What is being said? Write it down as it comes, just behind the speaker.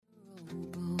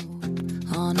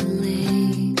on a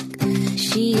lake.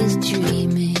 She is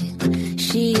dreaming,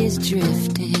 she is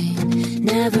drifting,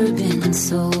 never been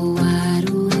so wide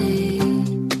awake.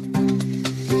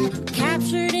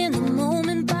 Captured in the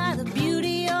moment by the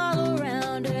beauty all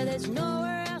around her, there's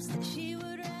nowhere else that she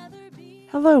would rather be.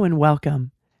 Hello and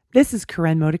welcome. This is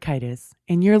Karen Motekaitis,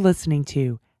 and you're listening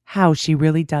to How She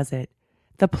Really Does It,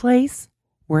 the place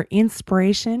where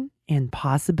inspiration and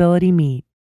possibility meet.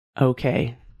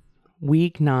 Okay,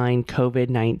 week 9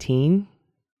 COVID-19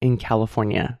 in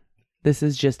California. This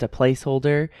is just a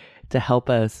placeholder to help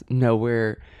us know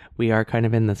where we are kind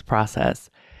of in this process.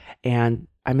 And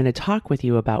I'm going to talk with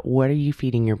you about what are you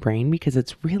feeding your brain, because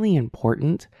it's really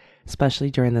important, especially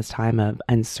during this time of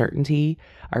uncertainty.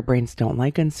 Our brains don't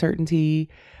like uncertainty.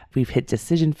 We've hit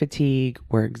decision fatigue.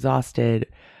 We're exhausted.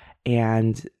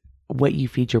 And what you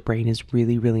feed your brain is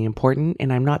really, really important.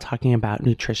 And I'm not talking about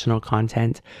nutritional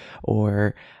content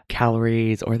or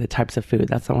calories or the types of food.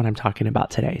 That's not what I'm talking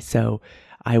about today. So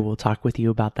I will talk with you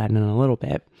about that in a little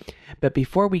bit. But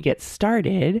before we get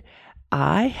started,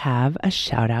 I have a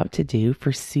shout out to do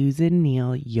for Susan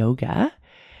Neal Yoga.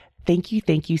 Thank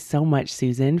you so much,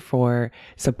 Susan, for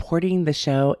supporting the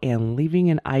show and leaving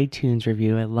an iTunes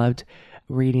review. I loved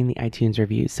reading the iTunes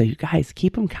reviews. So you guys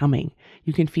keep them coming.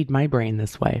 You can feed my brain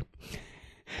this way.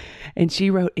 And she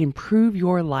wrote, improve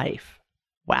your life.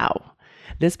 Wow.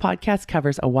 This podcast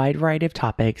covers a wide variety of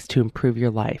topics to improve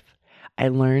your life. I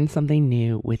learn something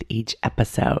new with each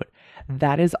episode.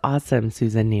 That is awesome,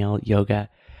 Susan Neal Yoga.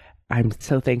 I'm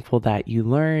so thankful that you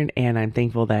learned, and I'm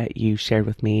thankful that you shared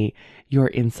with me your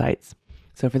insights.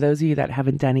 So for those of you that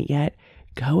haven't done it yet,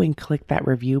 go and click that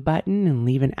review button and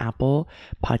leave an Apple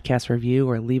podcast review,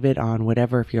 or leave it on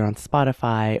whatever, if you're on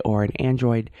Spotify or an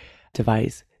Android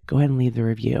device, go ahead and leave the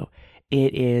review.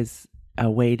 It is a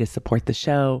way to support the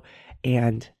show,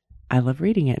 and I love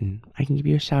reading it, and I can give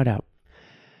you a shout out.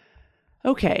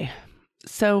 Okay,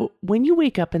 so when you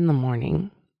wake up in the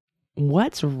morning,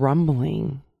 what's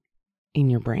rumbling in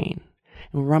your brain?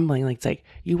 And rumbling, like, it's like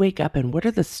you wake up and what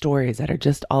are the stories that are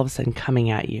just all of a sudden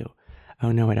coming at you?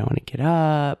 Oh no, I don't want to get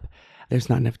up. There's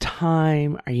not enough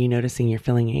time. Are you noticing you're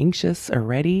feeling anxious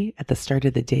already at the start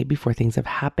of the day before things have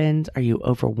happened? Are you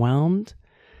overwhelmed?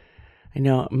 I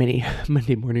know many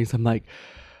Monday mornings I'm like,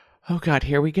 oh God,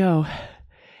 here we go.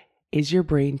 Is your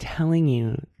brain telling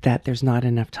you that there's not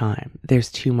enough time? There's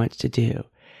too much to do,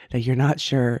 that you're not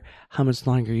sure how much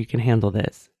longer you can handle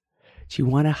this? Do you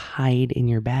want to hide in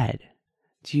your bed?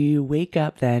 Do you wake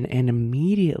up then and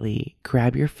immediately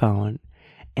grab your phone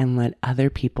and let other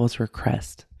people's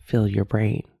requests fill your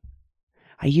brain?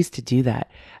 I used to do that.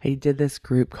 I did this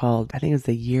group called, I think it was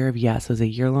the Year of Yes. It was a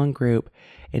year-long group,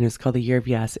 and it was called the Year of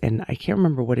Yes. And I can't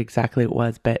remember what exactly it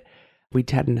was, but we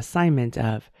had an assignment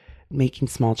of making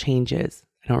small changes.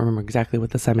 I don't remember exactly what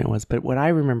the assignment was, but what I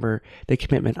remember, the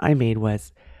commitment I made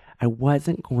was I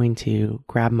wasn't going to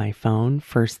grab my phone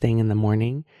first thing in the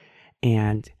morning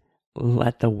and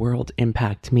let the world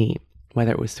impact me,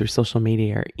 whether it was through social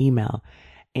media or email.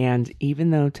 And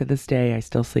even though to this day, I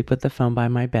still sleep with the phone by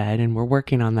my bed, and we're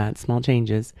working on that, small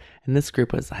changes. And this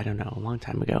group was, I don't know, a long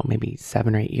time ago, maybe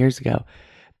 7 or 8 years ago.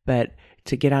 But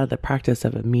to get out of the practice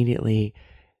of immediately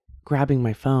grabbing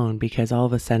my phone, because all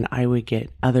of a sudden I would get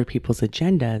other people's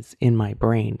agendas in my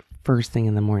brain first thing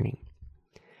in the morning.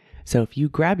 So if you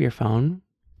grab your phone,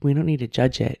 we don't need to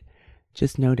judge it.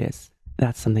 Just notice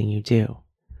that's something you do.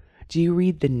 Do you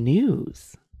read the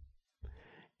news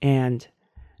and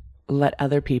let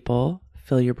other people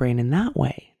fill your brain in that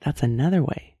way? That's another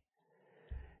way.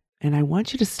 And I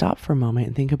want you to stop for a moment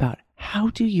and think about, how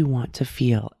do you want to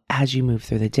feel as you move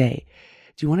through the day?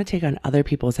 Do you want to take on other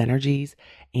people's energies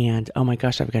and, oh my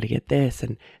gosh, I've got to get this,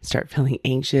 and start feeling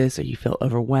anxious, or you feel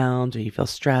overwhelmed, or you feel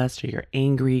stressed, or you're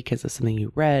angry because of something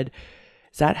you read?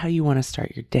 Is that how you want to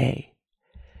start your day?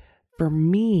 For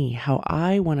me, how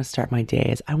I want to start my day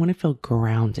is I want to feel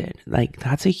grounded. Like,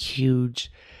 that's a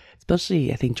huge,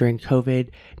 especially I think during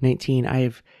COVID-19,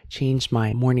 I've changed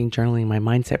my morning journaling, my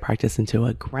mindset practice into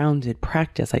a grounded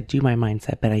practice. I do my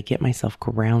mindset, but I get myself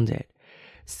grounded.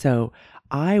 So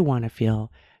I want to feel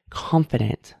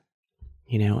confident,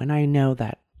 and I know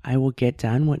that I will get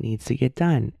done what needs to get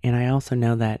done. And I also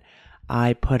know that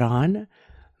I put on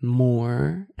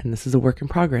more, and this is a work in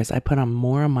progress, I put on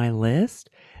more on my list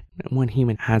than one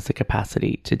human has the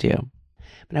capacity to do.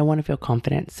 But I want to feel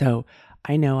confident. So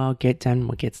I know I'll get done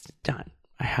what gets done.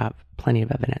 I have plenty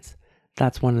of evidence.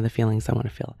 That's one of the feelings I want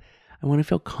to feel. I want to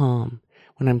feel calm.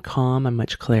 When I'm calm, I'm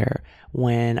much clearer.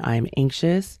 When I'm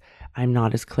anxious, I'm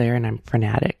not as clear and I'm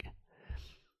frenetic.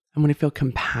 I want to feel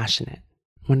compassionate.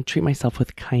 I want to treat myself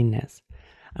with kindness.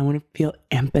 I want to feel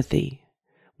empathy.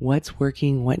 What's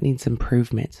working? What needs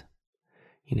improvement?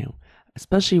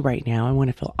 Especially right now, I want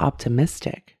to feel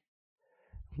optimistic.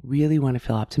 Really want to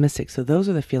feel optimistic. So those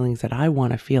are the feelings that I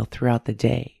want to feel throughout the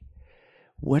day.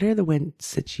 What are the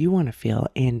ones that you want to feel,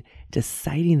 and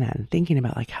deciding that and thinking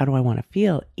about how do I want to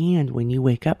feel? And when you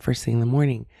wake up first thing in the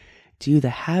morning, do the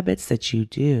habits that you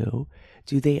do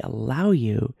they allow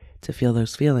you to feel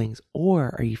those feelings,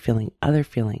 or are you feeling other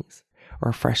feelings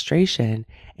or frustration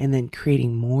and then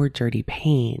creating more dirty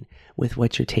pain with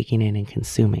what you're taking in and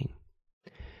consuming?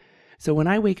 So when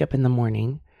I wake up in the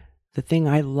morning, the thing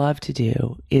I love to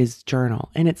do is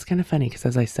journal. And it's kind of funny because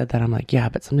as I said that, I'm like, yeah,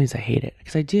 but sometimes I hate it.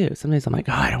 Because I do. Sometimes I'm like,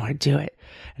 oh, I don't want to do it.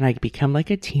 And I become like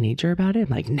a teenager about it.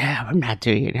 I'm like, no, I'm not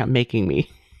doing it. You're not making me.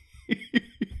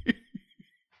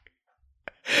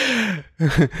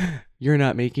 You're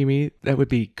not making me. That would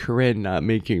be Corinne not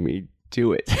making me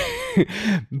do it.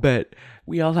 But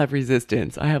we all have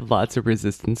resistance. I have lots of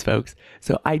resistance, folks.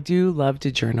 So I do love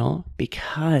to journal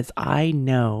because I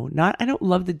know I don't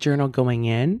love the journal going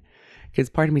in, because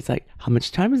part of me is like, how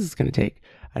much time is this going to take?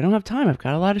 I don't have time. I've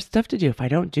got a lot of stuff to do. If I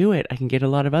don't do it, I can get a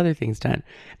lot of other things done.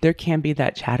 There can be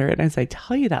that chatter. And as I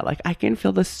tell you that, I can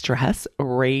feel the stress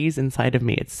raise inside of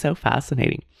me. It's so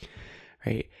fascinating,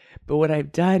 right? But what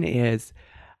I've done is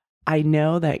I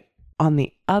know that on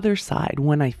the other side,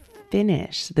 when I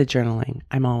finish the journaling,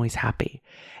 I'm always happy.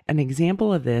 An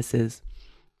example of this is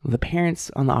the parents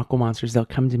on the Aqua Monsters. They'll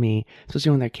come to me,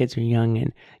 especially when their kids are young,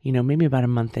 and maybe about a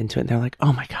month into it, and they're like,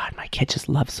 oh my God, my kid just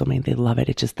loves swimming. They love it.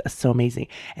 It's just so amazing.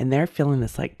 And they're feeling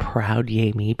this proud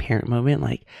yay me parent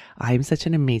moment. I'm such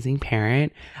an amazing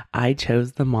parent. I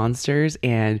chose the monsters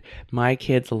and my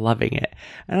kid's loving it.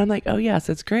 And I'm like, oh yes,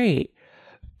 it's great.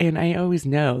 And I always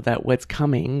know that what's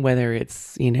coming, whether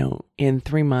it's, in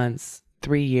 3 months,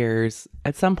 3 years,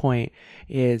 at some point,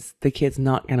 is the kid's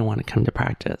not going to want to come to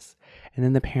practice. And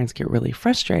then the parents get really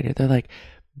frustrated. They're like,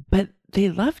 but they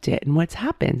loved it. And what's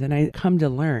happened, and I come to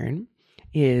learn,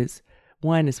 is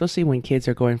one, especially when kids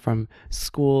are going from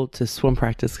school to swim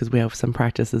practice, because we have some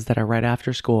practices that are right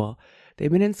after school.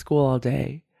 They've been in school all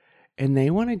day and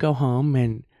they want to go home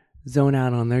and zone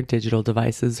out on their digital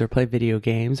devices or play video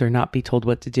games or not be told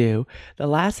what to do. The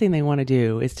last thing they want to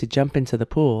do is to jump into the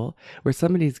pool where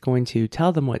somebody's going to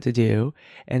tell them what to do.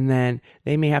 And then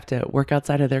they may have to work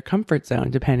outside of their comfort zone,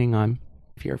 depending on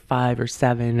if you're 5 or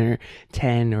 7 or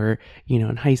 10 or,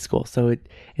 in high school. So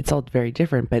it's all very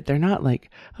different, but they're not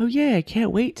like, oh yeah, I can't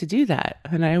wait to do that.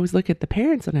 And I always look at the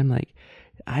parents and I'm like,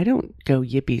 I don't go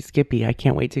yippee skippy. I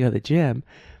can't wait to go to the gym.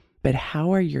 But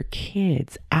how are your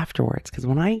kids afterwards? Because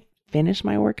when I finish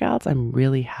my workouts, I'm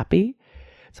really happy.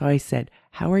 So I said,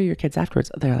 how are your kids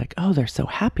afterwards? They're like, oh, they're so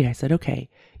happy. I said, okay,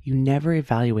 you never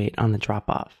evaluate on the drop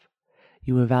off.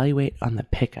 You evaluate on the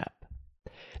pickup.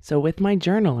 So with my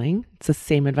journaling, it's the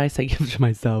same advice I give to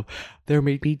myself. There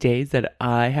may be days that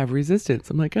I have resistance.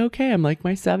 I'm like, okay, I'm like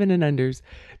my 7 and unders.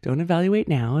 Don't evaluate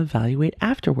now, evaluate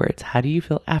afterwards. How do you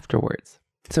feel afterwards?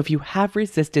 So if you have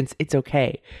resistance, it's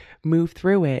okay. Move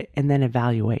through it and then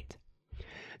evaluate.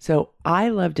 So I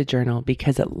love to journal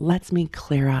because it lets me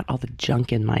clear out all the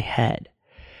junk in my head.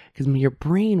 Because your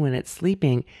brain, when it's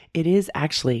sleeping, it is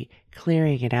actually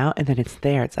clearing it out, and then it's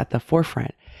there, it's at the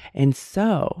forefront. And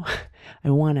so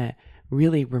I want to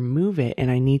really remove it,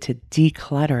 and I need to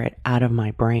declutter it out of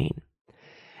my brain.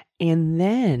 And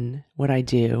then what I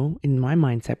do in my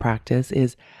mindset practice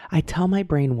is I tell my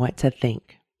brain what to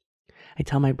think. I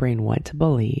tell my brain what to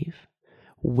believe,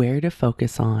 where to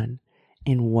focus on,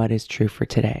 and what is true for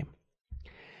today.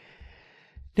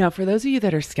 Now, for those of you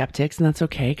that are skeptics, and that's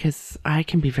okay because I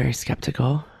can be very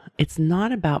skeptical, it's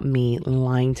not about me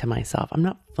lying to myself. I'm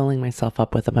not filling myself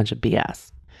up with a bunch of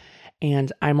BS.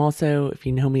 And I'm also, if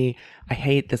you know me, I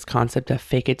hate this concept of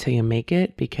fake it till you make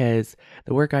it, because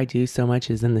the work I do so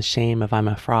much is in the shame of I'm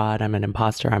a fraud, I'm an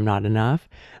imposter, I'm not enough.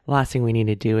 The last thing we need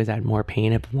to do is add more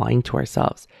pain of lying to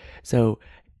ourselves. So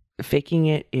faking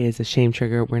it is a shame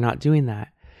trigger. We're not doing that.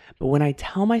 But when I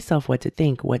tell myself what to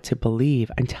think, what to believe,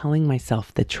 I'm telling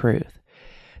myself the truth.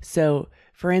 So,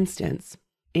 for instance,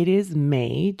 it is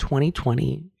May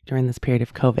 2020 during this period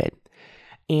of COVID,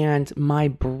 and my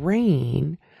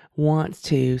brain wants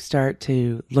to start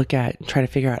to look at, try to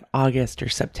figure out August or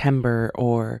September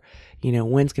or,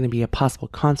 when's going to be a possible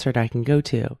concert I can go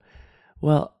to.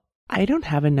 Well, I don't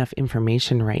have enough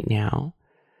information right now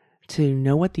to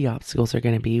know what the obstacles are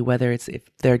going to be, whether it's if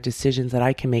they're decisions that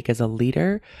I can make as a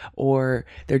leader or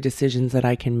they're decisions that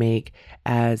I can make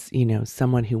as,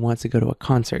 someone who wants to go to a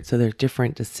concert. So there's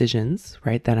different decisions,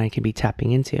 right, that I can be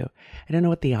tapping into. I don't know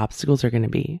what the obstacles are going to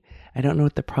be. I don't know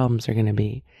what the problems are going to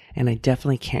be. And I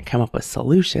definitely can't come up with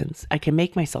solutions. I can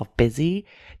make myself busy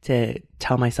to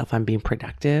tell myself I'm being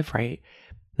productive, right?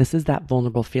 This is that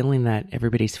vulnerable feeling that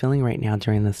everybody's feeling right now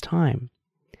during this time.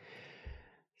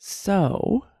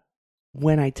 So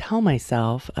when I tell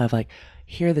myself of like,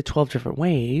 here are the 12 different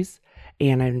ways,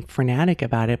 and I'm frenetic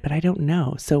about it, but I don't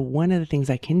know. So one of the things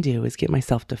I can do is get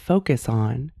myself to focus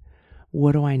on,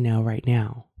 what do I know right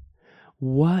now?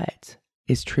 What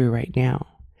is true right now?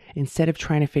 Instead of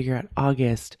trying to figure out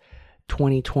August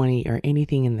 2020 or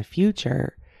anything in the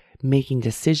future, making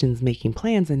decisions, making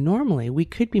plans. And normally we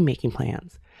could be making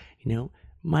plans.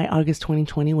 My August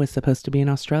 2020 was supposed to be in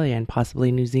Australia and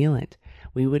possibly New Zealand.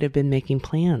 We would have been making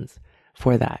plans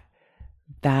for that.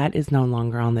 That is no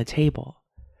longer on the table.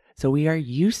 So we are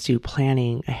used to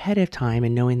planning ahead of time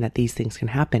and knowing that these things can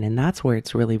happen. And that's where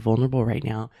it's really vulnerable right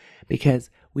now, because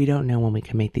we don't know when we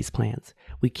can make these plans.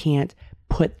 We can't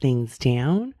put things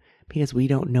down because we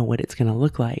don't know what it's going to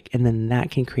look like. And then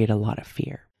that can create a lot of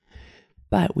fear.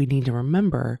 But we need to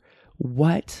remember,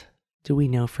 what do we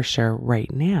know for sure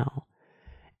right now?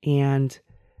 And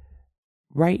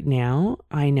right now,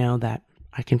 I know that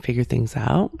I can figure things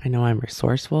out. I know I'm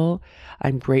resourceful.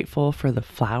 I'm grateful for the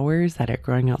flowers that are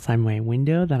growing outside my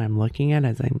window that I'm looking at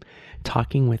as I'm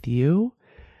talking with you.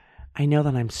 I know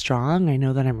that I'm strong. I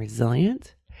know that I'm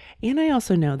resilient. And I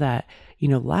also know that,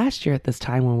 last year at this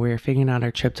time when we were figuring out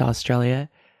our trip to Australia,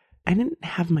 I didn't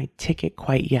have my ticket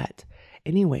quite yet.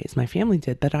 Anyways, my family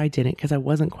did, but I didn't because I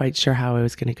wasn't quite sure how I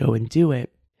was going to go and do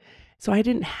it. So I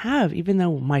didn't have, even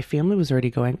though my family was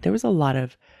already going, there was a lot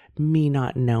of me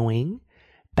not knowing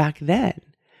back then.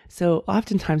 So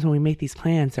oftentimes when we make these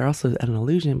plans, they're also an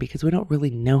illusion because we don't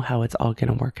really know how it's all going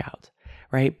to work out,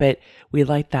 right? But we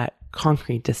like that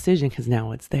concrete decision because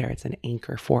now it's there. It's an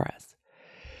anchor for us.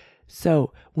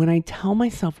 So when I tell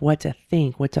myself what to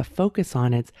think, what to focus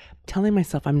on, it's telling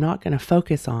myself I'm not going to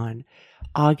focus on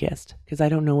August because I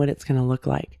don't know what it's going to look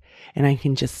like. And I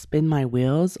can just spin my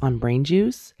wheels on brain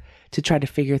juice to try to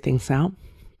figure things out,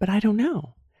 but I don't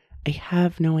know. I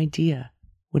have no idea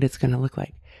what it's going to look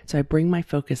like. So I bring my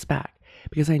focus back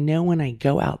because I know when I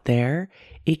go out there,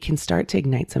 it can start to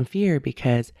ignite some fear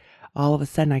because all of a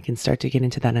sudden I can start to get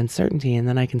into that uncertainty and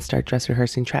then I can start dress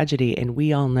rehearsing tragedy. And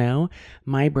we all know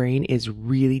my brain is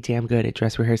really damn good at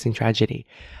dress rehearsing tragedy.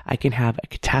 I can have a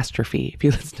catastrophe. If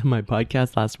you listen to my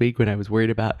podcast last week when I was worried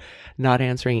about not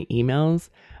answering emails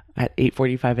at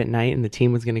 8:45 at night and the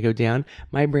team was going to go down,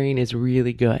 my brain is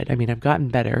really good. I mean, I've gotten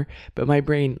better, but my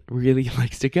brain really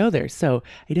likes to go there. So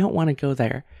I don't want to go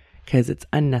there because it's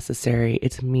unnecessary.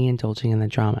 It's me indulging in the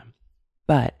drama.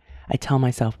 But I tell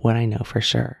myself what I know for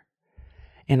sure.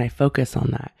 And I focus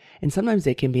on that. And sometimes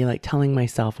it can be like telling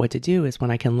myself what to do is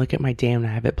when I can look at my day and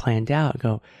I have it planned out and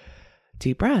go,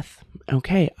 deep breath.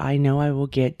 Okay, I know I will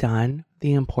get done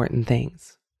the important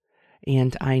things.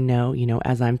 And I know,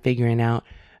 as I'm figuring out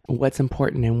what's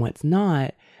important and what's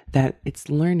not, that it's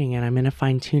learning and I'm going to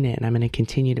fine tune it and I'm going to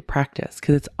continue to practice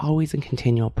because it's always a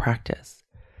continual practice.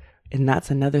 And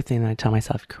that's another thing that I tell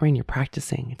myself, Corinne, you're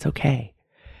practicing. It's okay.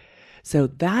 So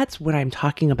that's what I'm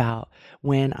talking about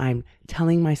when I'm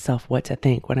telling myself what to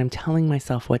think, when I'm telling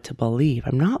myself what to believe.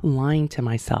 I'm not lying to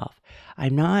myself.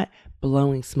 I'm not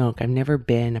blowing smoke. I've never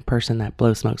been a person that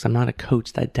blows smokes. I'm not a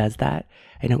coach that does that.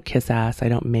 I don't kiss ass. I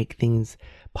don't make things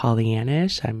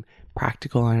Pollyannish. I'm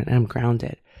practical and I'm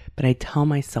grounded. But I tell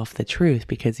myself the truth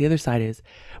because the other side is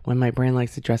when my brain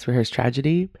likes to dress rehearse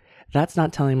tragedy, that's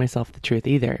not telling myself the truth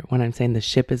either. When I'm saying the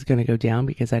ship is going to go down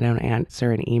because I don't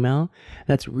answer an email,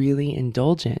 that's really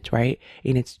indulgent, right?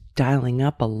 And it's dialing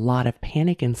up a lot of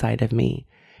panic inside of me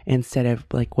instead of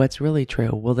like, what's really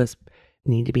true? Will this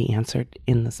need to be answered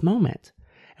in this moment?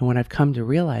 And what I've come to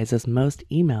realize is most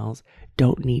emails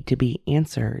don't need to be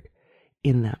answered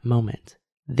in that moment.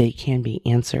 They can be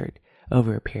answered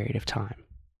over a period of time.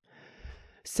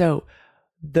 So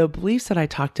the beliefs that I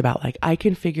talked about, like I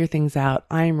can figure things out,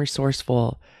 I am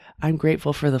resourceful, I'm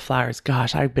grateful for the flowers.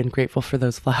 Gosh, I've been grateful for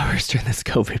those flowers during this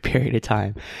COVID period of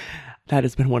time. That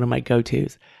has been one of my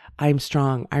go-tos. I'm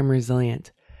strong, I'm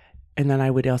resilient. And then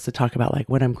I would also talk about like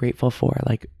what I'm grateful for.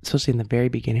 Like, especially in the very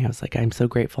beginning, I was like, I'm so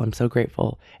grateful.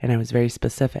 And I was very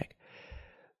specific.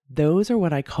 Those are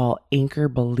what I call anchor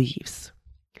beliefs.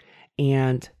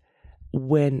 And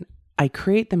when I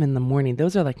create them in the morning,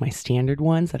 those are like my standard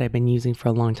ones that I've been using for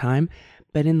a long time.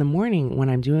 But in the morning, when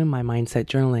I'm doing my mindset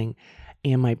journaling,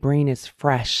 and my brain is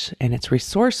fresh and it's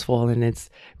resourceful and it's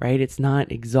right. It's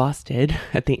not exhausted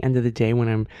at the end of the day when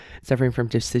I'm suffering from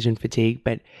decision fatigue,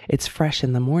 but it's fresh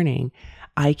in the morning.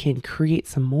 I can create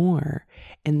some more.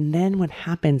 And then what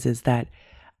happens is that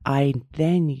I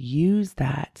then use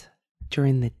that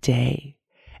during the day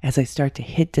as I start to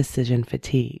hit decision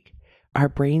fatigue. Our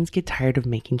brains get tired of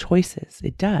making choices.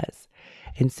 It does.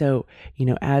 And so,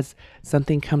 as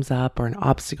something comes up or an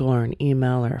obstacle or an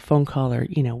email or a phone call or,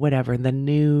 whatever, the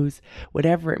news,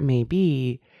 whatever it may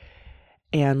be,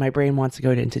 and my brain wants to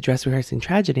go into dress rehearsing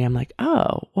tragedy, I'm like,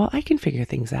 oh, well, I can figure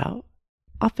things out.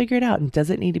 I'll figure it out. And does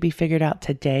it need to be figured out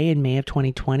today in May of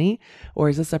 2020? Or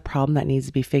is this a problem that needs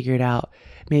to be figured out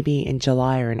maybe in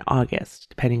July or in August,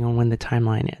 depending on when the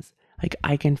timeline is? Like,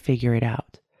 I can figure it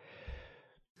out.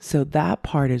 So that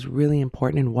part is really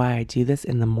important and why I do this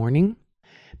in the morning,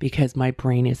 because my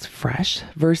brain is fresh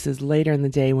versus later in the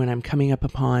day when I'm coming up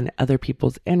upon other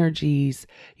people's energies,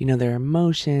 their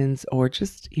emotions, or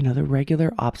just, the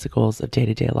regular obstacles of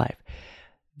day-to-day life.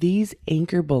 These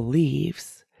anchor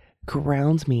beliefs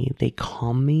ground me, they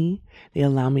calm me, they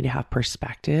allow me to have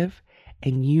perspective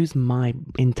and use my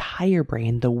entire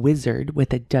brain, the wizard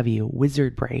with a W,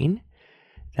 wizard brain,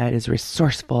 that is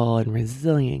resourceful and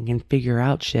resilient and can figure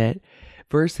out shit,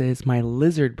 versus my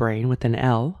lizard brain with an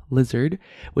L, lizard,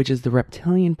 which is the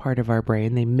reptilian part of our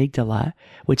brain, the amygdala,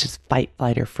 which is fight,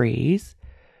 flight, or freeze,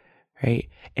 right?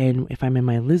 And if I'm in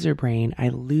my lizard brain, I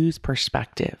lose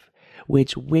perspective,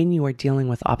 which when you are dealing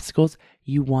with obstacles,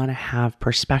 you want to have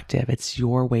perspective. It's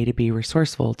your way to be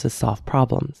resourceful to solve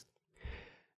problems.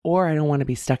 Or I don't want to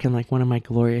be stuck in like one of my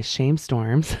glorious shame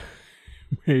storms,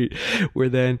 right? Where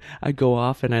then I go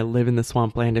off and I live in the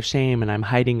swampland of shame and I'm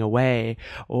hiding away,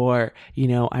 or,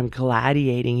 I'm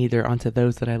gladiating either onto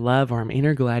those that I love or I'm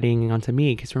intergladiating onto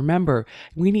me. Because remember,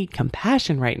 we need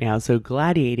compassion right now. So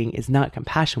gladiating is not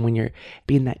compassion when you're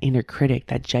being that inner critic,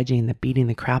 that judging, that beating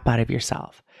the crap out of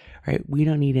yourself, right? We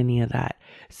don't need any of that.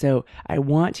 So I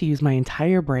want to use my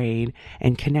entire brain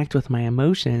and connect with my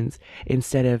emotions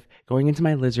instead of going into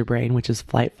my lizard brain, which is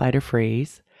flight, fight, or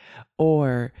freeze,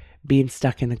 or being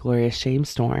stuck in the glorious shame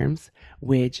storms,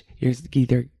 which you're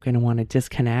either going to want to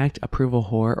disconnect, approval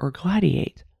whore, or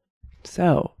gladiate.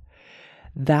 So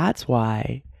that's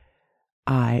why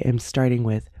I am starting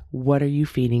with, what are you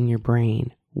feeding your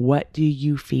brain? What do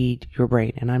you feed your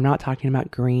brain? And I'm not talking about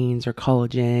greens or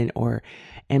collagen or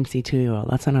MC2.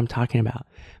 That's what I'm talking about.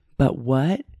 But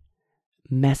what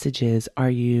messages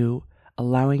are you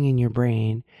allowing in your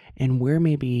brain, and where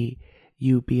maybe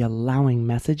you be allowing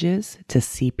messages to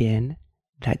seep in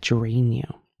that drain you?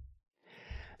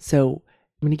 So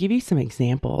I'm going to give you some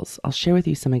examples. I'll share with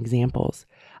you some examples.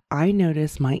 I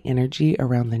notice my energy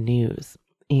around the news,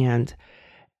 and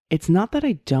it's not that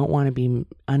I don't want to be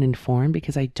uninformed,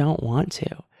 because I don't want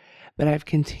to, but I've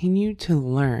continued to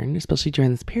learn, especially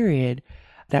during this period,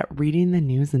 that reading the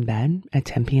news in bed at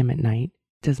 10 p.m. at night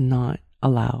does not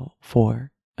allow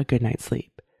for a good night's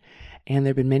sleep. And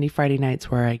there have been many Friday nights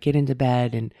where I get into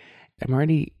bed and I'm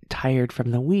already tired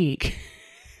from the week.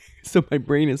 So my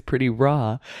brain is pretty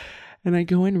raw. And I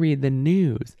go and read the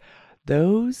news.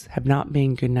 Those have not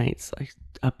been good nights, like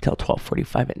up till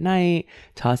 12:45 at night,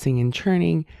 tossing and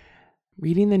churning.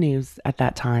 Reading the news at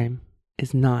that time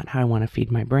is not how I want to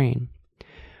feed my brain.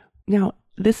 Now,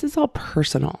 this is all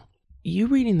personal. You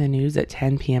reading the news at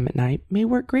 10 p.m. at night may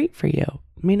work great for you,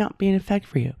 may not be an effect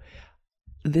for you.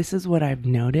 This is what I've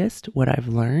noticed, what I've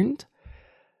learned,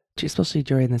 especially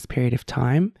during this period of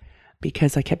time,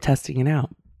 because I kept testing it out.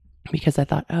 Because I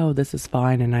thought, oh, this is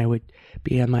fine. And I would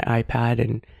be on my iPad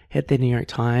and hit the New York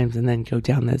Times and then go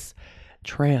down this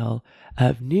trail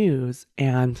of news.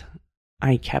 And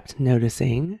I kept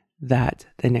noticing that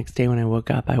the next day when I woke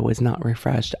up, I was not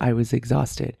refreshed. I was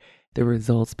exhausted. The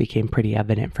results became pretty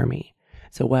evident for me.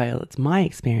 So while it's my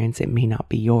experience, it may not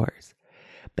be yours.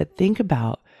 But think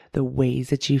about the ways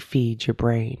that you feed your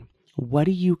brain. What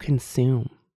do you consume?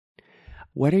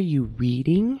 What are you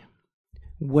reading?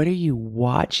 What are you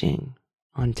watching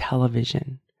on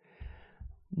television?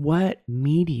 What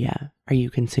media are you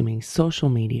consuming? Social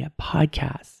media,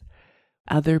 podcasts,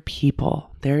 other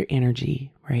people, their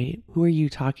energy, right? Who are you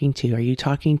talking to? Are you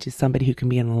talking to somebody who can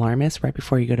be an alarmist right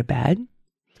before you go to bed?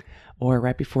 Or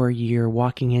right before you're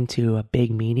walking into a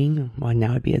big meeting? Well,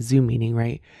 now it'd be a Zoom meeting,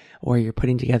 right? Or you're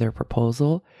putting together a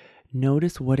proposal.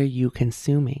 Notice, what are you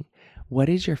consuming? What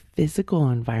is your physical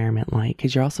environment like?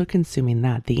 Because you're also consuming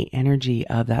that, the energy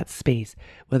of that space,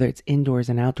 whether it's indoors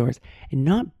and outdoors, and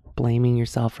not blaming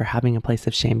yourself for having a place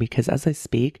of shame. Because as I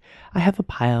speak, I have a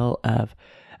pile of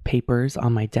papers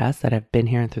on my desk that have been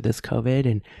here through this COVID.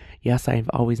 And yes, I've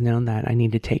always known that I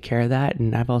need to take care of that.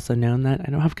 And I've also known that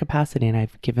I don't have capacity, and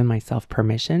I've given myself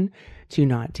permission to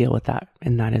not deal with that.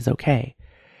 And that is okay.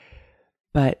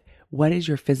 But what is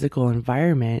your physical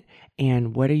environment,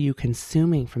 and what are you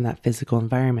consuming from that physical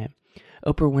environment?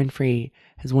 Oprah Winfrey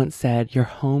has once said, your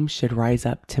home should rise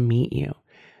up to meet you.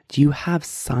 Do you have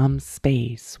some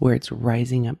space where it's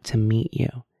rising up to meet you?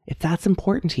 If that's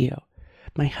important to you.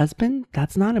 My husband,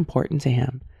 that's not important to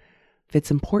him. If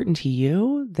it's important to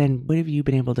you, then what have you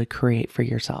been able to create for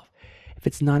yourself? If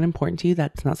it's not important to you,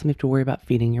 that's not something you have to worry about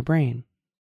feeding your brain.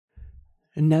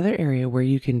 Another area where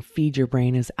you can feed your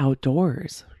brain is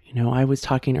outdoors. I was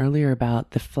talking earlier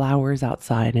about the flowers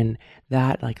outside, and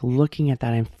that, like, looking at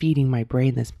that, I'm feeding my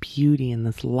brain this beauty and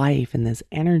this life and this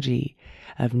energy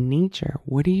of nature.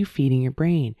 What are you feeding your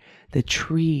brain? The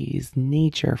trees,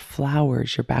 nature,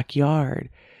 flowers, your backyard.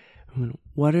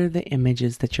 What are the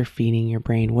images that you're feeding your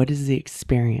brain? What is the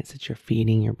experience that you're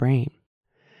feeding your brain?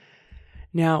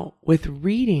 Now, with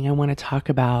reading, I want to talk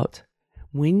about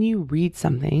when you read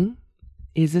something,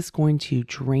 is this going to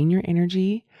drain your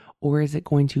energy, or is it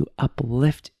going to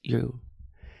uplift you?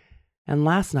 And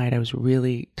last night I was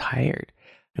really tired.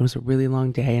 It was a really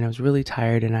long day and I was really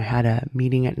tired, and I had a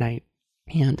meeting at night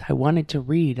and I wanted to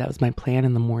read. That was my plan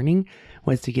in the morning,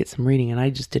 was to get some reading, and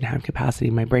I just didn't have capacity.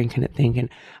 My brain couldn't think, and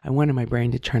I wanted my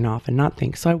brain to turn off and not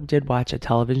think. So I did watch a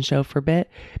television show for a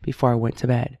bit before I went to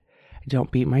bed. I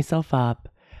don't beat myself up.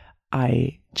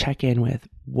 I check in with,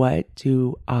 what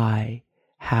do I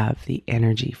have the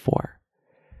energy for?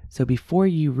 So before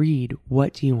you read,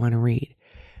 what do you want to read?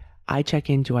 I check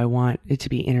in, do I want it to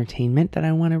be entertainment that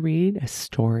I want to read, a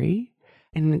story?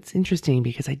 And it's interesting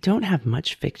because I don't have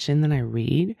much fiction that I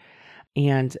read.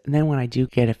 And then when I do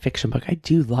get a fiction book, I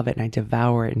do love it and I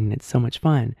devour it and it's so much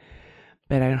fun.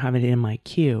 But I don't have it in my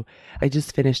queue. I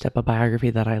just finished up a biography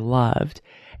that I loved.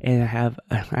 And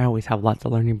I always have lots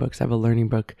of learning books. I have a learning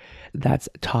book that's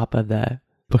top of the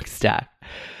book stack.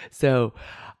 So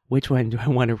which one do I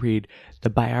want to read? The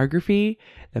biography,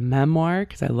 the memoir,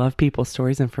 because I love people's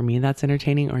stories and for me that's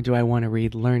entertaining, or do I want to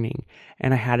read learning?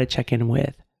 And I had to check in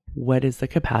with, what is the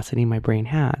capacity my brain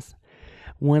has?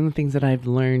 One of the things that I've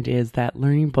learned is that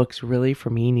learning books really for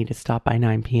me need to stop by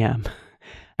 9 p.m.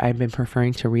 I've been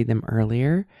preferring to read them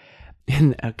earlier.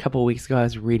 And a couple of weeks ago, I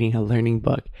was reading a learning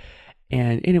book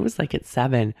and it was like at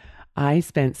 7. I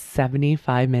spent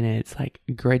 75 minutes like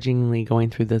grudgingly going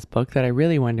through this book that I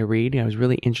really wanted to read and I was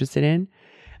really interested in.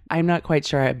 I'm not quite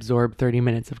sure I absorbed 30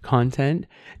 minutes of content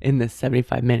in this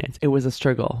 75 minutes. It was a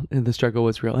struggle, and the struggle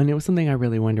was real, and it was something I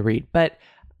really wanted to read. But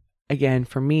again,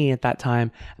 for me at that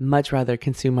time, I'd much rather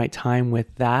consume my time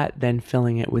with that than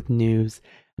filling it with news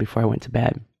before I went to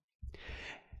bed.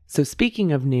 So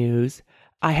speaking of news,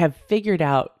 I have figured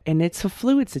out, and it's a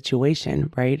fluid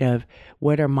situation, right, of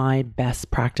what are my best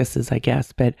practices, I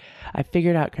guess, but I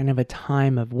figured out kind of a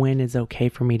time of when is okay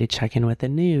for me to check in with the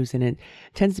news, and it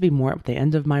tends to be more at the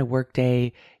end of my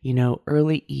workday,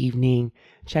 early evening,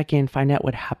 check in, find out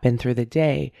what happened through the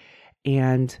day,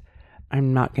 and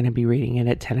I'm not going to be reading it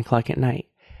at 10 o'clock at night.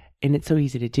 And it's so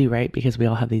easy to do, right, because we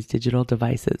all have these digital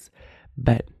devices,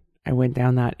 but I went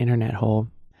down that internet hole.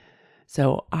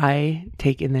 So I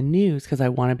take in the news because I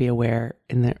want to be aware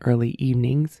in the early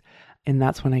evenings. And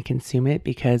that's when I consume it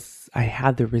because I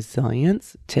have the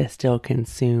resilience to still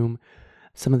consume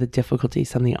some of the difficulties,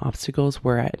 some of the obstacles,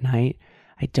 where at night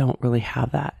I don't really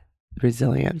have that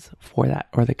resilience for that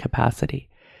or the capacity.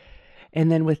 And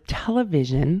then with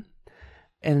television,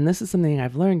 and this is something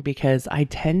I've learned because I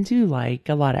tend to like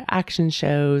a lot of action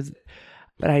shows,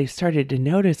 but I started to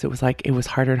notice it was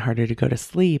harder and harder to go to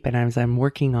sleep. And as I'm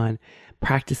working on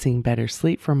practicing better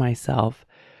sleep for myself,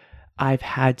 I've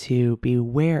had to be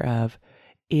aware of,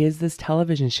 is this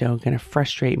television show going to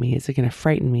frustrate me? Is it going to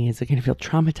frighten me? Is it going to feel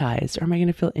traumatized? Or am I going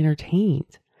to feel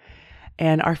entertained?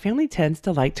 And our family tends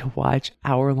to like to watch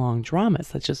hour-long dramas.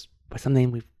 That's just something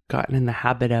we've gotten in the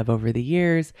habit of over the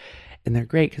years. And they're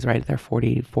great because they're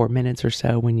 44 minutes or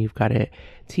so when you've got a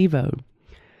TiVo.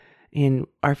 And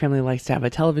our family likes to have a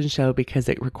television show because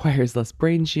it requires less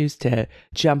brain juice to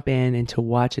jump in and to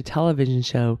watch a television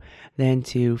show than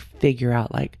to figure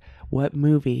out like what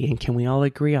movie and can we all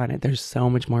agree on it. There's so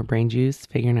much more brain juice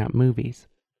figuring out movies,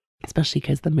 especially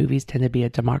because the movies tend to be a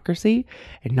democracy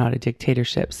and not a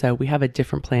dictatorship. So we have a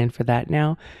different plan for that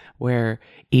now, where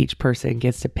each person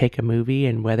gets to pick a movie,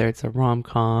 and whether it's a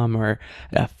rom-com or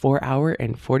a 4-hour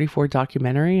and 44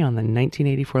 documentary on the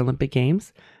 1984 Olympic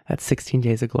Games, that's 16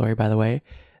 Days of Glory, by the way,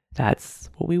 that's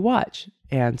what we watch.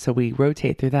 And so we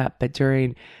rotate through that. But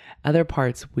during other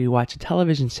parts, we watch a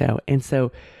television show. And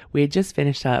so we had just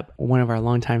finished up one of our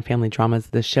longtime family dramas.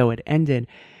 The show had ended.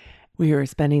 We were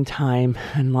spending time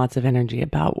and lots of energy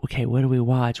about, okay, what do we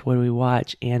watch? What do we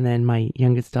watch? And then my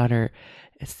youngest daughter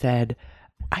said,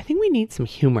 I think we need some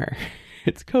humor.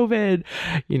 It's COVID.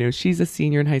 She's a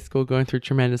senior in high school going through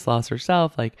tremendous loss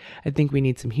herself. Like, I think we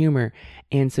need some humor.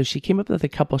 And so she came up with a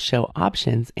couple show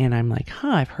options. And I'm like,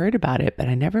 I've heard about it, but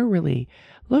I never really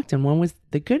looked. And one was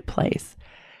The Good Place.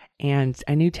 And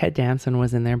I knew Ted Danson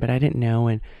was in there, but I didn't know.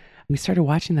 And we started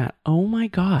watching that. Oh my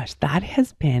gosh, that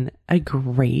has been a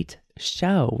great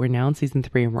show. We're now in season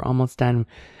 3 and we're almost done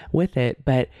with it,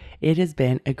 but it has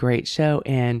been a great show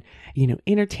and,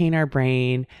 entertain our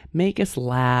brain, make us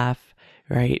laugh,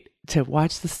 right? To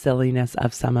watch the silliness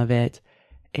of some of it.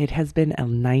 It has been a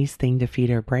nice thing to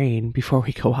feed our brain before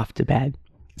we go off to bed.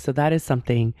 So that is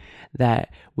something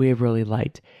that we have really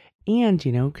liked. And,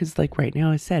 because like right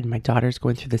now I said, my daughter's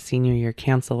going through the senior year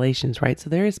cancellations, right? So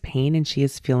there is pain and she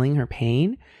is feeling her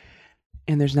pain.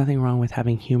 And there's nothing wrong with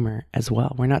having humor as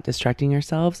well. We're not distracting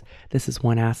ourselves. This is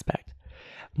one aspect.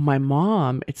 My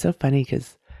mom, it's so funny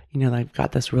because, I've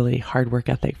got this really hard work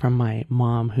ethic from my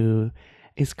mom who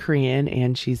is Korean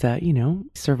and she's,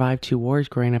 survived 2 wars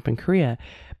growing up in Korea.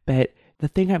 But the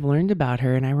thing I've learned about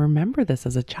her, and I remember this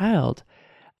as a child,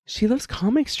 she loves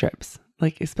comic strips,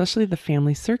 like especially the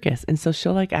Family Circus. And so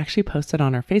she'll actually post it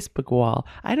on her Facebook wall.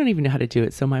 I don't even know how to do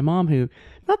it. So my mom, who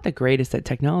not the greatest at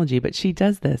technology, but she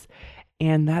does this.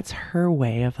 And that's her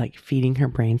way of feeding her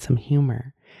brain some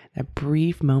humor, that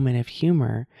brief moment of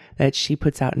humor that she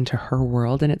puts out into her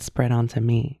world and it's spread onto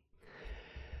me.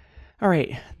 All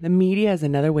right. The media is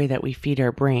another way that we feed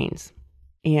our brains.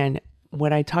 And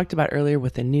what I talked about earlier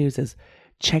with the news is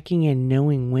checking in,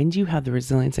 knowing when do you have the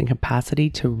resilience and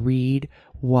capacity to read,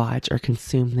 watch, or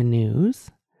consume the news.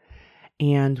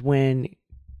 And when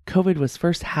COVID was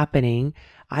first happening,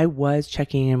 I was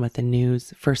checking in with the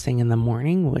news first thing in the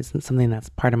morning. It wasn't something that's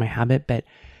part of my habit, but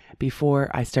before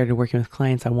I started working with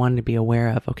clients, I wanted to be aware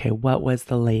of, okay, what was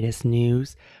the latest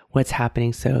news? What's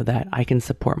happening so that I can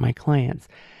support my clients?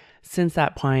 Since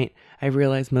that point, I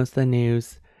realized most of the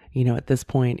news, at this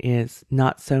point is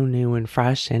not so new and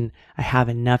fresh, and I have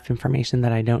enough information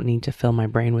that I don't need to fill my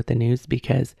brain with the news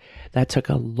because that took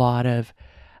a lot of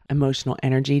emotional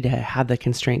energy to have the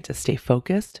constraint to stay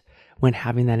focused when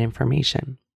having that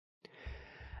information.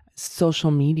 Social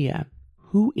media.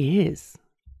 Who is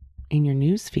in your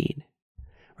news feed,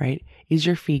 right? Is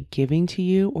your feed giving to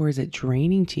you or is it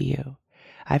draining to you?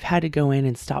 I've had to go in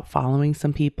and stop following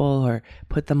some people or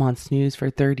put them on snooze for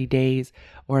 30 days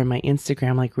or in my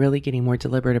Instagram, really getting more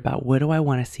deliberate about what do I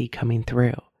want to see coming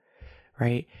through,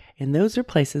 right? And those are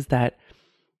places that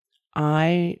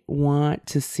I want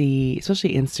to see,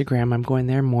 especially Instagram. I'm going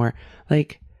there more.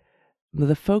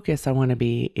 The focus I want to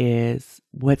be is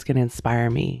what's going to inspire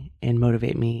me and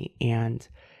motivate me and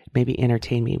maybe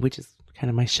entertain me, which is kind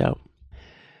of my show.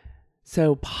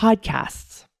 So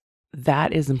podcasts,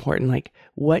 that is important.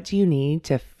 What do you need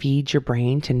to feed your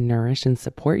brain to nourish and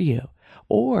support you?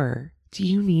 Or do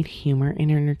you need humor and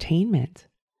entertainment?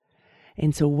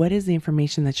 And so what is the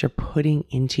information that you're putting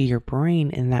into your brain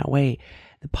in that way?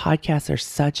 The podcasts are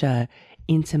such a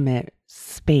intimate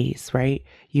space, right?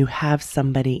 You have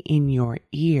somebody in your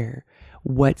ear.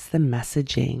 What's the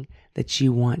messaging that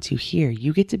you want to hear?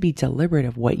 You get to be deliberate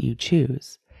of what you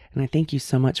choose. And I thank you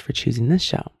so much for choosing this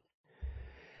show.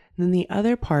 And then the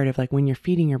other part of when you're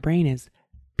feeding your brain is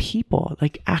people,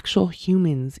 actual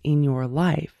humans in your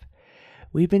life.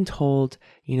 We've been told,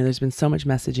 there's been so much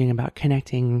messaging about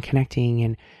connecting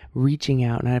and reaching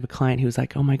out. And I have a client who's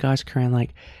like, oh my gosh, Corinne,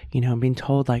 I'm being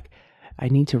told I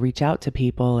need to reach out to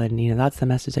people. And, that's the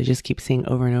message I just keep seeing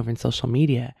over and over in social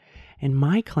media. And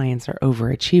my clients are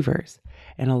overachievers.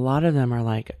 And a lot of them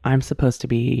are I'm supposed to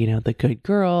be, the good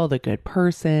girl, the good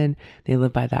person. They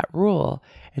live by that rule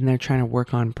and they're trying to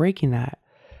work on breaking that.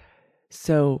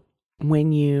 So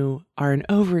when you are an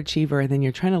overachiever and then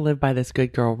you're trying to live by this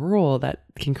good girl rule, that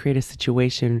can create a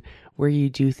situation where you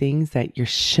do things that you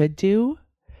should do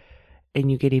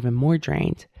and you get even more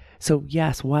drained. So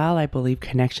yes, while I believe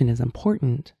connection is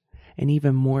important, and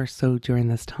even more so during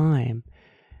this time,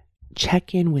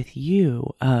 check in with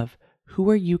you of who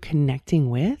are you connecting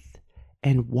with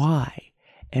and why,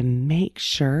 and make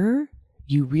sure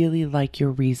you really like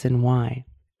your reason why.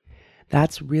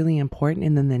 That's really important.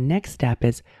 And then the next step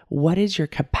is, what is your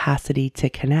capacity to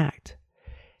connect?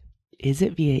 Is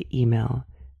it via email,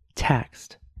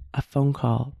 text, a phone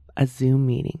call, a Zoom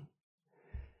meeting,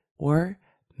 or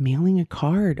mailing a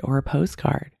card or a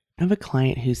postcard? I have a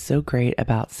client who's so great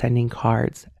about sending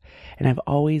cards, and I've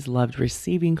always loved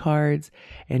receiving cards.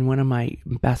 And one of my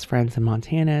best friends in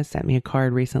Montana sent me a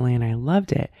card recently and I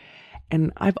loved it.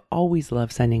 And I've always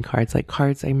loved sending cards. Like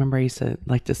cards, I remember I used to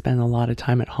like to spend a lot of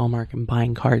time at Hallmark and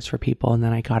buying cards for people. And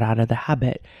then I got out of the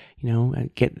habit,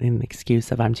 getting an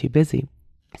excuse of I'm too busy.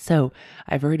 So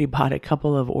I've already bought a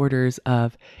couple of orders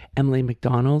of Emily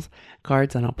McDonald's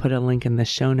cards, and I'll put a link in the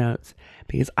show notes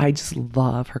because I just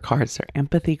love her cards. They're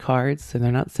empathy cards, so they're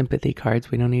not sympathy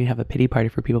cards. We don't need to have a pity party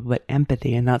for people, but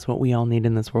empathy. And that's what we all need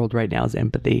in this world right now is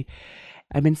empathy.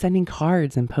 I've been sending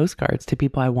cards and postcards to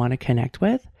people I want to connect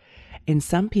with. And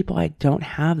some people I don't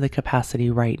have the capacity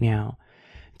right now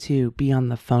to be on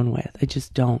the phone with. I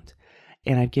just don't.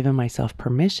 And I've given myself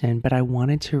permission, but I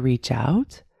wanted to reach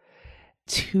out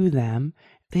to them.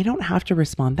 They don't have to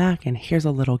respond back. And here's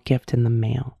a little gift in the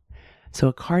mail. So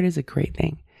a card is a great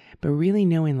thing, but really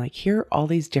knowing like, here are all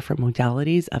these different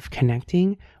modalities of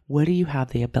connecting. What do you have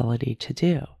the ability to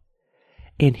do?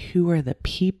 And who are the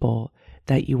people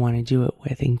that you want to do it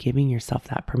with, and giving yourself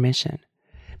that permission?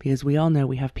 Because we all know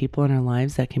we have people in our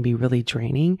lives that can be really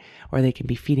draining, or they can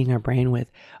be feeding our brain with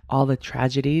all the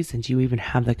tragedies. And do you even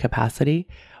have the capacity?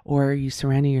 Or are you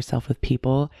surrounding yourself with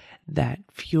people that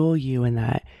fuel you and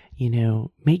that,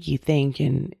 make you think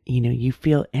and, you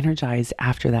feel energized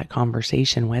after that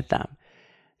conversation with them?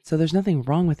 So there's nothing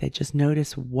wrong with it. Just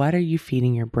notice, what are you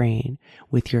feeding your brain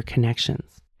with your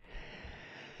connections?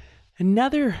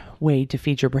 Another way to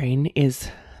feed your brain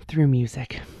is through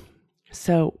music.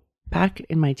 So back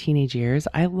in my teenage years,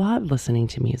 I loved listening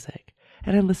to music,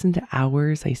 and I listened to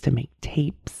hours. I used to make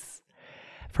tapes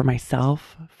for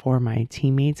myself, for my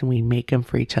teammates, and we'd make them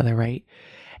for each other, right?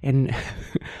 And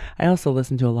I also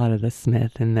listened to a lot of the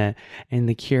Smith and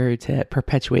the Cure to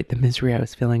perpetuate the misery I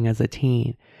was feeling as a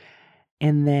teen.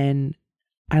 And then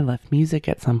I left music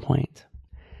at some point.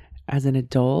 As an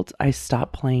adult, I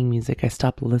stopped playing music. I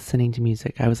stopped listening to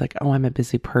music. I was like, oh, I'm a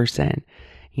busy person.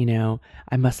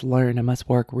 I must learn. I must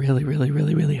work really, really,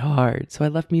 really, really hard. So I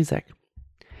left music.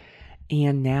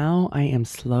 And now I am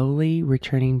slowly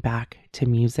returning back to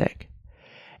music.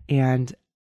 And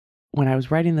when I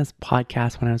was writing this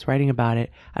podcast, when I was writing about it,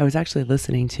 I was actually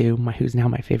listening to who's now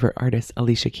my favorite artist,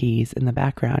 Alicia Keys, in the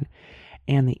background.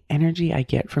 And the energy I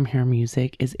get from her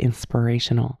music is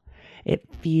inspirational. It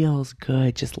feels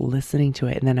good just listening to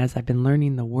it. And then as I've been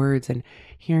learning the words and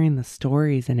hearing the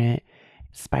stories in it,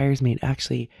 inspires me.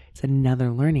 It's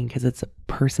another learning because it's a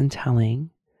person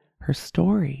telling her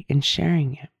story and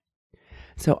sharing it.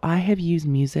 So I have used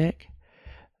music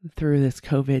through this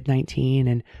COVID-19,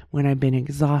 and when I've been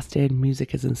exhausted,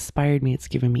 music has inspired me. It's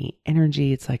given me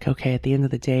energy. It's like, okay, at the end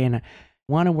of the day, and I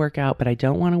want to work out, but I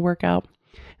don't want to work out.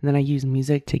 And then I use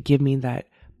music to give me that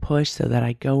push so that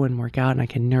I go and work out and I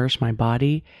can nourish my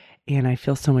body. And I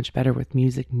feel so much better with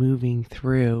music moving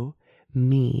through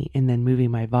me and then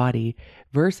moving my body,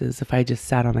 versus if I just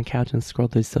sat on the couch and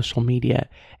scrolled through social media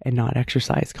and not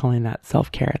exercise, calling that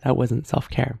self-care. That wasn't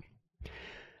self-care.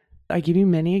 I give you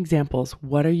many examples.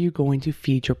 What are you going to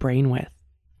feed your brain with?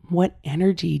 What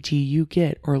energy do you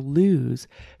get or lose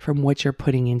from what you're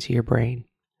putting into your brain?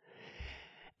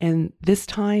 And this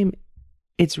time,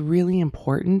 it's really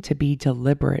important to be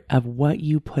deliberate of what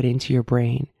you put into your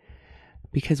brain,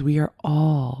 because we are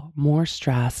all more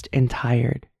stressed and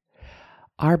tired.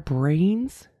 Our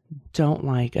brains don't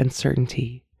like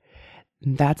uncertainty.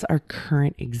 That's our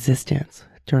current existence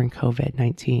during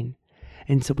COVID-19.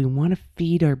 And so we want to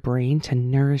feed our brain to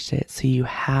nourish it so you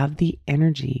have the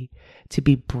energy to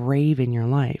be brave in your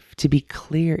life, to be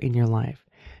clear in your life,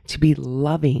 to be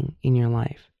loving in your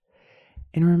life.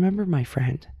 And remember, my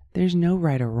friend, there's no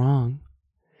right or wrong.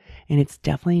 And it's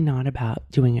definitely not about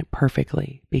doing it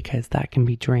perfectly, because that can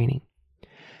be draining.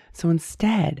 So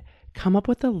instead, come up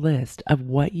with a list of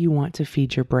what you want to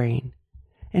feed your brain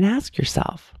and ask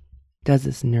yourself, does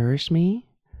this nourish me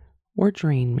or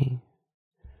drain me?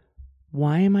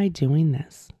 Why am I doing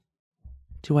this?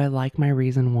 Do I like my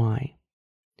reason why?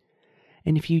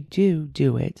 And if you do,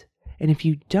 do it. And if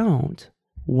you don't,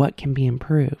 what can be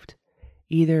improved?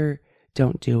 Either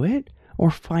don't do it or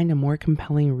find a more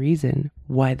compelling reason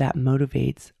why that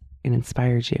motivates and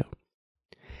inspires you.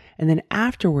 And then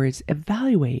afterwards,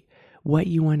 evaluate what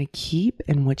you want to keep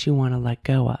and what you want to let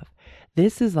go of.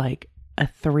 This is like a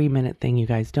 3-minute thing, you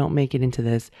guys. Don't make it into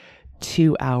this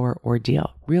 2-hour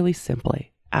ordeal. Really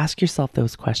simply, ask yourself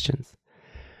those questions.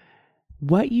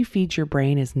 What you feed your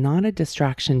brain is not a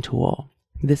distraction tool.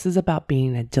 This is about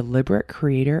being a deliberate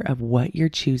creator of what you're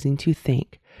choosing to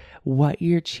think, what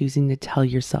you're choosing to tell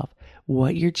yourself,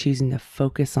 what you're choosing to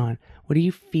focus on. What are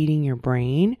you feeding your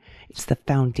brain? It's the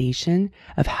foundation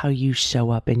of how you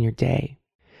show up in your day.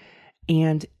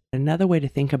 And another way to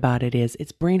think about it is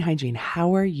it's brain hygiene.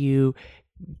 How are you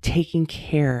taking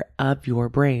care of your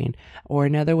brain. Or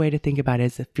another way to think about it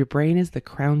is if your brain is the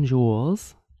crown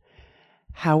jewels,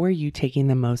 how are you taking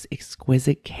the most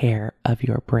exquisite care of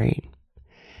your brain?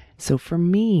 So for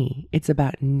me, it's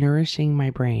about nourishing my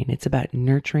brain. It's about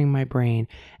nurturing my brain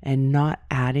and not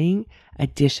adding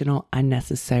additional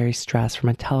unnecessary stress from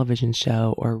a television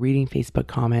show or reading Facebook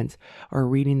comments or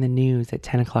reading the news at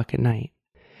 10 o'clock at night.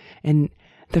 And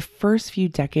the first few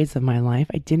decades of my life,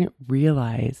 I didn't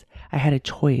realize I had a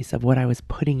choice of what I was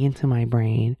putting into my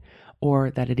brain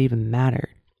or that it even mattered.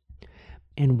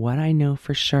 And what I know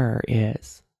for sure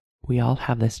is we all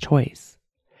have this choice.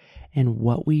 And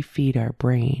what we feed our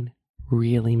brain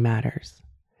really matters.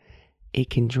 It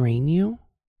can drain you.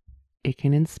 It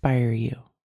can inspire you.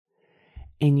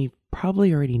 And you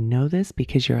probably already know this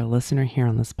because you're a listener here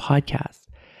on this podcast.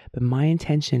 But my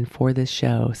intention for this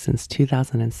show since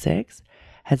 2006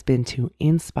 has been to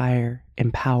inspire,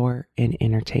 empower, and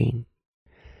entertain.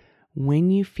 When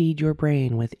you feed your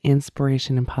brain with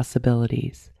inspiration and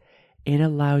possibilities, it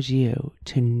allows you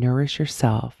to nourish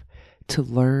yourself, to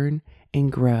learn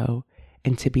and grow,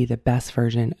 and to be the best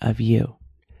version of you.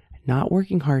 Not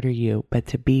working harder you, but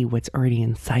to be what's already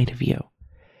inside of you.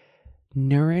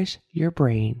 Nourish your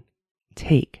brain.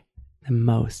 Take the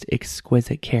most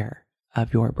exquisite care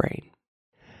of your brain.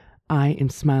 I am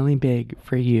smiling big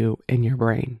for you and your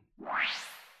brain.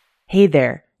 Hey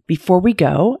there. Before we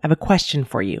go, I have a question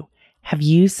for you. Have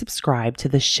you subscribed to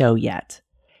the show yet?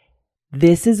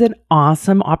 This is an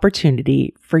awesome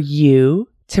opportunity for you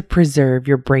to preserve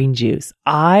your brain juice.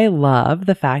 I love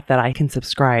the fact that I can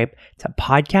subscribe to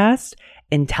podcasts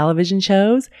and television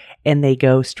shows and they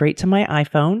go straight to my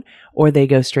iPhone or they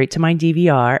go straight to my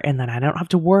DVR, and then I don't have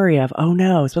to worry of, oh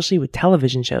no, especially with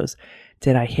television shows.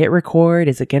 Did I hit record?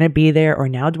 Is it going to be there? Or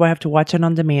now do I have to watch it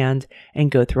on demand and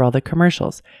go through all the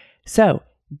commercials? So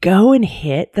go and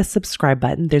hit the subscribe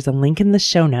button. There's a link in the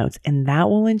show notes, and that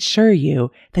will ensure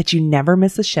you that you never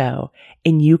miss a show.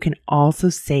 And you can also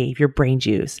save your brain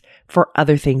juice for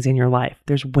other things in your life.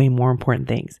 There's way more important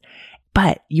things.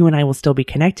 But you and I will still be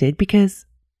connected because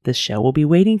the show will be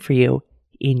waiting for you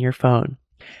in your phone.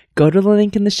 Go to the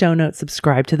link in the show notes,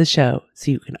 subscribe to the show so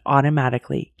you can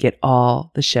automatically get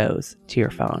all the shows to your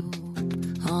phone.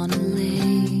 On a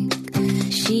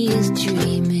lake, she is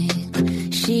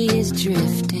dreaming, she is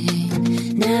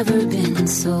drifting, never been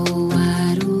so wild.